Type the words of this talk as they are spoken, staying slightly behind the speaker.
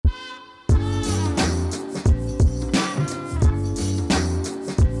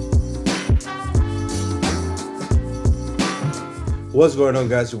What's going on,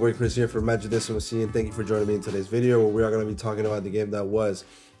 guys? Your boy Chris here for Magic This and thank you for joining me in today's video where we are going to be talking about the game that was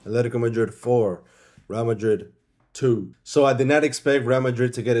Atletico Madrid 4, Real Madrid 2. So I did not expect Real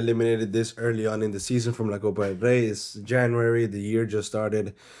Madrid to get eliminated this early on in the season from La Copa del Rey. It's January, the year just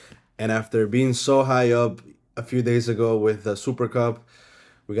started, and after being so high up a few days ago with the Super Cup,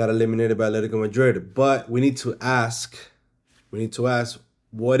 we got eliminated by Atletico Madrid. But we need to ask,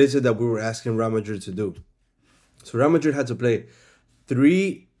 what is it that we were asking Real Madrid to do? So Real Madrid had to play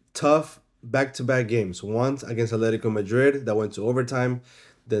 3 tough back-to-back games. One against Atletico Madrid that went to overtime.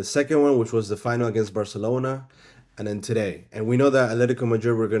 The second one, which was the final against Barcelona. And then today. And we know that Atletico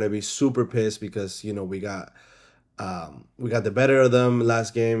Madrid were going to be super pissed because, we got the better of them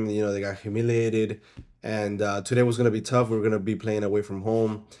last game. They got humiliated. And today was going to be tough. We were going to be playing away from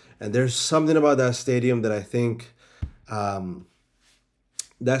home. And there's something about that stadium that I think that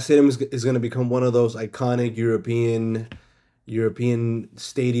stadium is going to become one of those iconic European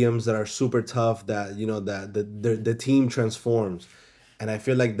stadiums that are super tough, that the team transforms, and I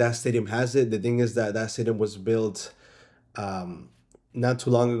feel like that stadium has it. The thing is that stadium was built not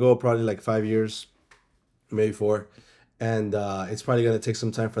too long ago, probably like 5 years, maybe 4, and it's probably going to take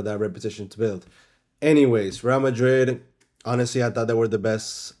some time for that repetition to build. Anyways, Real Madrid, honestly, I thought they were the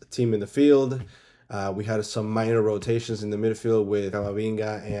best team in the field. We had some minor rotations in the midfield with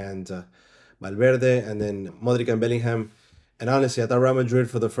Camavinga and Valverde, and then Modric and Bellingham. And honestly, I thought Real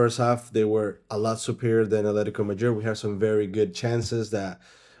Madrid for the first half, they were a lot superior than Atletico Madrid. We had some very good chances that,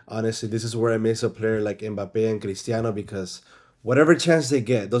 honestly, this is where I miss a player like Mbappe and Cristiano, because whatever chance they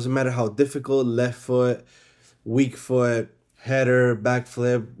get, doesn't matter how difficult, left foot, weak foot, header,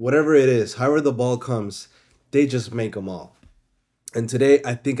 backflip, whatever it is, however the ball comes, they just make them all. And today,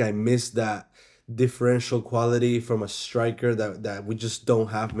 I think I missed that differential quality from a striker that we just don't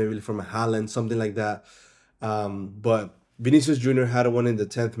have, maybe from a Haaland, something like that. But Vinicius Jr. had one in the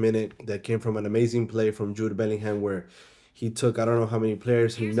 10th minute that came from an amazing play from Jude Bellingham, where he took, I don't know how many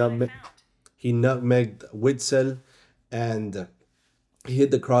players, he nutmegged Witzel, and he hit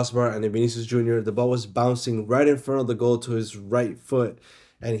the crossbar, and then Vinicius Jr., the ball was bouncing right in front of the goal to his right foot,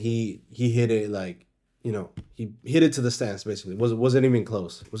 and he hit it like, he hit it to the stands, basically. Wasn't even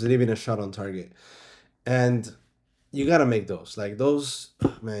close. Wasn't even a shot on target. And you got to make those. Like those,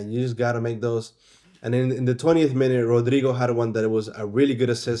 man, you just got to make those. And then in the 20th minute, Rodrigo had one that was a really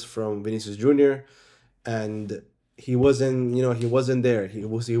good assist from Vinicius Jr. And he wasn't there. He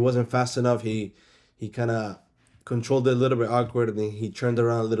wasn't fast enough. He kind of controlled it a little bit awkward, and then he turned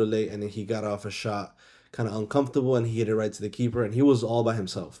around a little late, and then he got off a shot kind of uncomfortable, and he hit it right to the keeper, and he was all by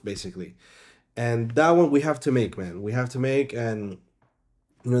himself, basically. And that one we have to make, man. We have to make, and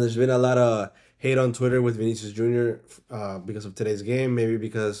there's been a lot of hate on Twitter with Vinicius Jr. Because of today's game, maybe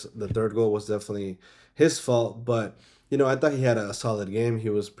because the third goal was definitely his fault. But, I thought he had a solid game. He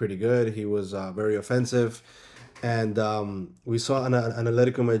was pretty good. He was very offensive. And we saw an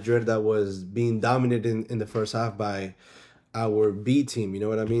Atletico Madrid that was being dominated in the first half by our B team. You know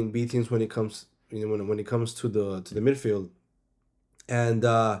what I mean? B teams when it comes when it comes to the midfield. And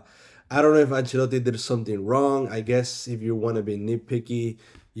I don't know if Ancelotti did something wrong. I guess if you want to be nitpicky,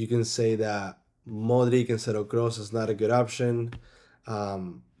 you can say that Modric instead of Kroos is not a good option.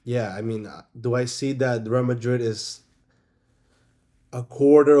 Yeah, I mean, do I see that Real Madrid is a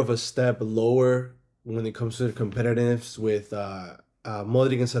quarter of a step lower when it comes to the competitiveness with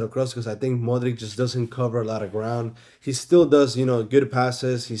Modric instead of Kroos? Because I think Modric just doesn't cover a lot of ground. He still does, good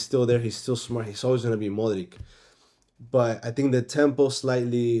passes. He's still there. He's still smart. He's always going to be Modric. But I think the tempo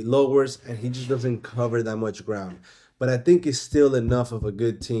slightly lowers, and he just doesn't cover that much ground. But I think it's still enough of a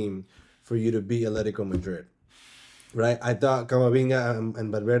good team for you to beat Atletico Madrid, right? I thought Camavinga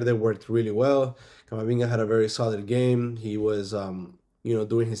and Valverde worked really well. Camavinga had a very solid game. He was,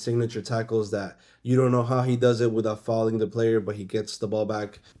 doing his signature tackles that you don't know how he does it without fouling the player, but he gets the ball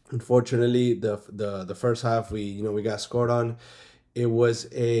back. Unfortunately, the first half we got scored on. It was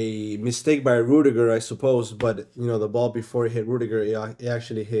a mistake by Rudiger, I suppose, but the ball before it hit Rudiger, it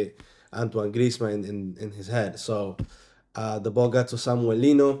actually hit Antoine Griezmann in his head. So the ball got to Samuel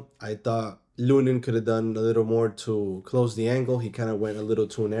Lino. I thought Lunin could have done a little more to close the angle. He kind of went a little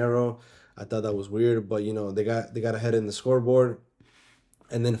too narrow. I thought that was weird, but they got ahead in the scoreboard.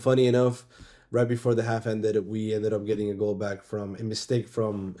 And then funny enough, right before the half ended, we ended up getting a goal back from a mistake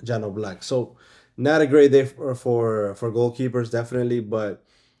from Jano Black. So not a great day for goalkeepers, definitely, but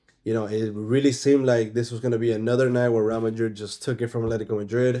it really seemed like this was going to be another night where Real Madrid just took it from Atletico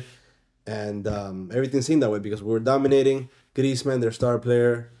Madrid, and everything seemed that way because we were dominating. Griezmann, their star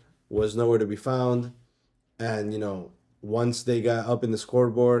player, was nowhere to be found, and once they got up in the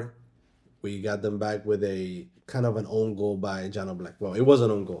scoreboard, we got them back with a kind of an own goal by Jano Black. Well, it was an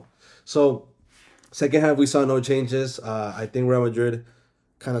own goal. So second half we saw no changes. I think Real Madrid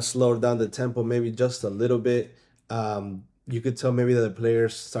kind of slowed down the tempo maybe just a little bit. You could tell maybe that the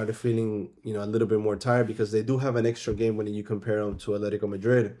players started feeling a little bit more tired because they do have an extra game when you compare them to Atletico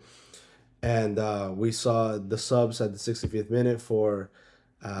Madrid. And we saw the subs at the 65th minute for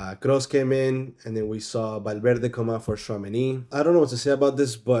Kroos came in, and then we saw Valverde come out for Chouameni. I don't know what to say about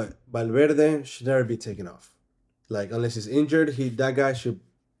this, but Valverde should never be taken off. Like unless he's injured, that guy should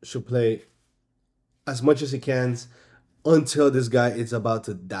play as much as he can until this guy is about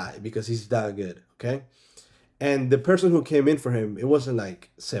to die because he's that good. Okay, and the person who came in for him, it wasn't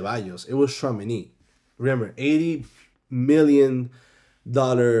like Ceballos, it was Chouameni. Remember, $80 million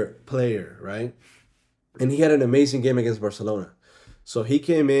player, right? And he had an amazing game against Barcelona. So he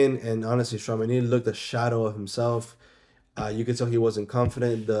came in, and honestly, Chouameni looked a shadow of himself. You could tell he wasn't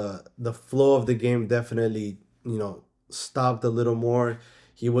confident. The flow of the game definitely, stopped a little more.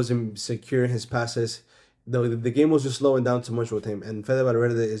 He wasn't secure in his passes. The game was just slowing down too much with him. And Fede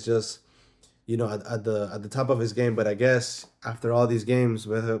Valverde is just, at the top of his game. But I guess after all these games,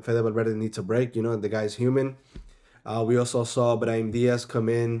 Fede Valverde needs a break. The guy's human. We also saw Brahim Diaz come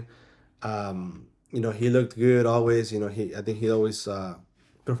in. He looked good always. I think he always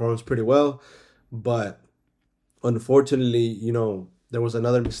performs pretty well. But unfortunately, there was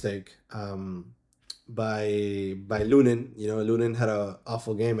another mistake by Lunin. Lunin had an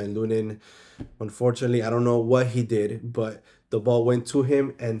awful game, and Lunin, unfortunately, I don't know what he did, but the ball went to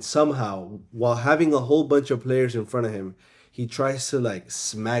him, and somehow, while having a whole bunch of players in front of him, he tries to like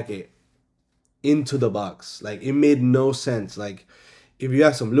smack it into the box. Like it made no sense. Like if you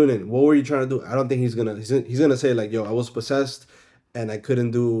ask him, Lunin, what were you trying to do? I don't think he's gonna say like, yo, I was possessed and I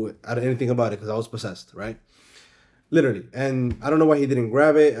couldn't do anything about it because I was possessed, right? Literally. And I don't know why he didn't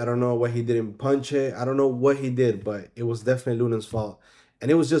grab it. I don't know why he didn't punch it. I don't know what he did, but it was definitely Lunin's fault. And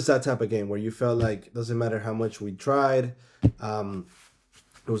it was just that type of game where you felt like doesn't matter how much we tried. It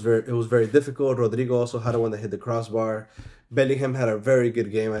was very difficult. Rodrigo also had one that hit the crossbar. Bellingham had a very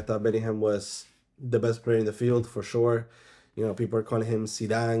good game. I thought Bellingham was the best player in the field for sure. People are calling him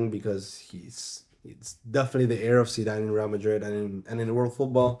Zidane because he's definitely the heir of Zidane in Real Madrid and in world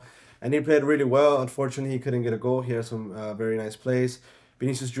football. And he played really well. Unfortunately, he couldn't get a goal. He had some very nice plays.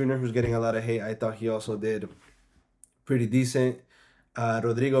 Vinicius Jr., who's getting a lot of hate, I thought he also did pretty decent.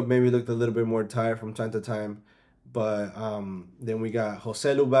 Rodrigo maybe looked a little bit more tired from time to time. But then we got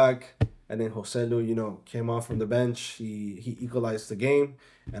Joselu back. And then Joselu, came off from the bench. He equalized the game.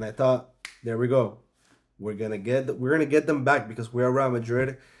 And I thought, there we go. We're gonna get them back because we are Real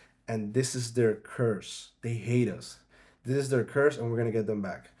Madrid, and this is their curse. They hate us. This is their curse, and we're gonna get them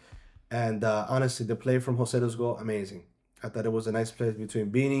back. And honestly, the play from Joselu's goal, amazing. I thought it was a nice play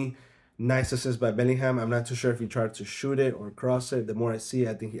between Beanie. Nice assist by Bellingham. I'm not too sure if he tried to shoot it or cross it. The more I see,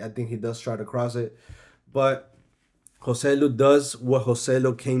 I think he does try to cross it, but Joselu does what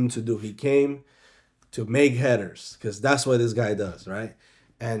Joselu came to do. He came to make headers because that's what this guy does, right?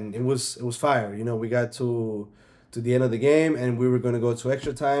 And it was fire. We got to the end of the game, and we were going to go to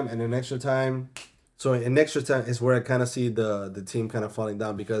extra time, and in extra time is where I kind of see the team kind of falling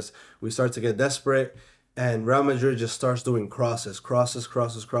down because we start to get desperate, and Real Madrid just starts doing crosses.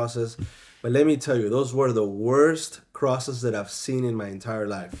 But let me tell you, those were the worst crosses that I've seen in my entire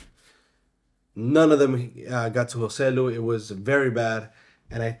life. None of them got to Joselu. It was very bad,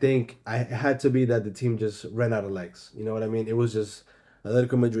 and I think it had to be that the team just ran out of legs. You know what I mean? It was just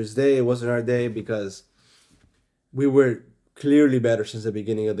Atletico Madrid's day. It wasn't our day because we were clearly better since the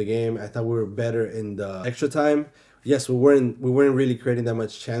beginning of the game. I thought we were better in the extra time. Yes, we weren't really creating that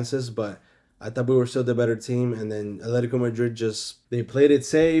much chances, but I thought we were still the better team. And then Atletico Madrid they played it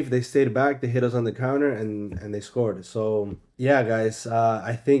safe. They stayed back. They hit us on the counter and they scored. So yeah, guys,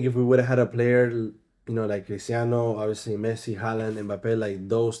 I think if we would have had a player, like Cristiano, obviously Messi, Haaland, Mbappe, like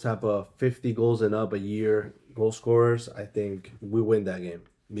those type of 50 goals and up a year goal scorers, I think we win that game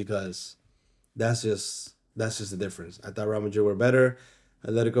because that's just the difference. I thought Real Madrid were better.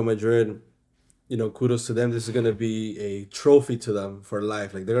 Atletico Madrid, kudos to them. This is gonna be a trophy to them for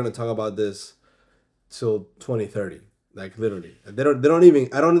life. Like they're gonna talk about this till 2030. Like literally, they don't even.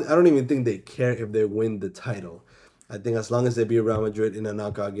 I don't even think they care if they win the title. I think as long as they beat Real Madrid in a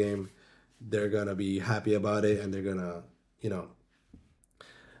knockout game, they're gonna be happy about it, and they're gonna,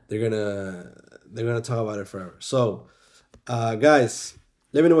 they're gonna talk about it forever. So, guys,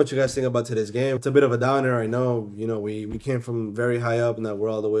 let me know what you guys think about today's game. It's a bit of a downer, I know. We came from very high up, now we're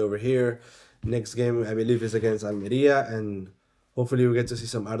all the way over here. Next game, I believe, is against Almeria, and Hopefully we get to see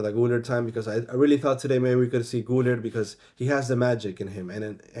some Arda Güler time, because I really thought today maybe we could see Güler because he has the magic in him,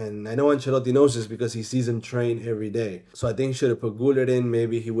 and I know Ancelotti knows this because he sees him train every day. So I think he should have put Güler in.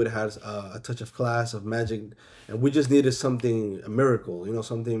 Maybe he would have had a touch of class, of magic, and we just needed something, a miracle,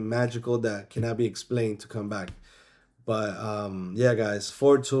 something magical that cannot be explained to come back. But yeah, guys,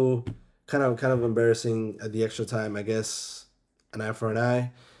 4-2, kind of embarrassing at the extra time, I guess. An eye for an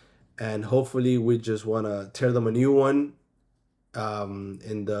eye, and hopefully we just want to tear them a new one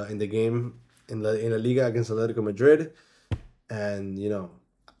in the game in La Liga against Atletico Madrid, and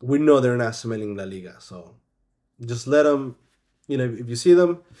we know they're not smelling La Liga, so just let them. If you see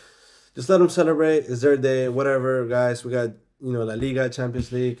them, just let them celebrate. It's their day, whatever, guys. We got La Liga,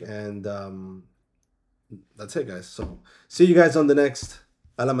 Champions League, and that's it, guys. So see you guys on the next.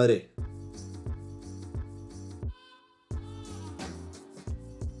 A la Madrid.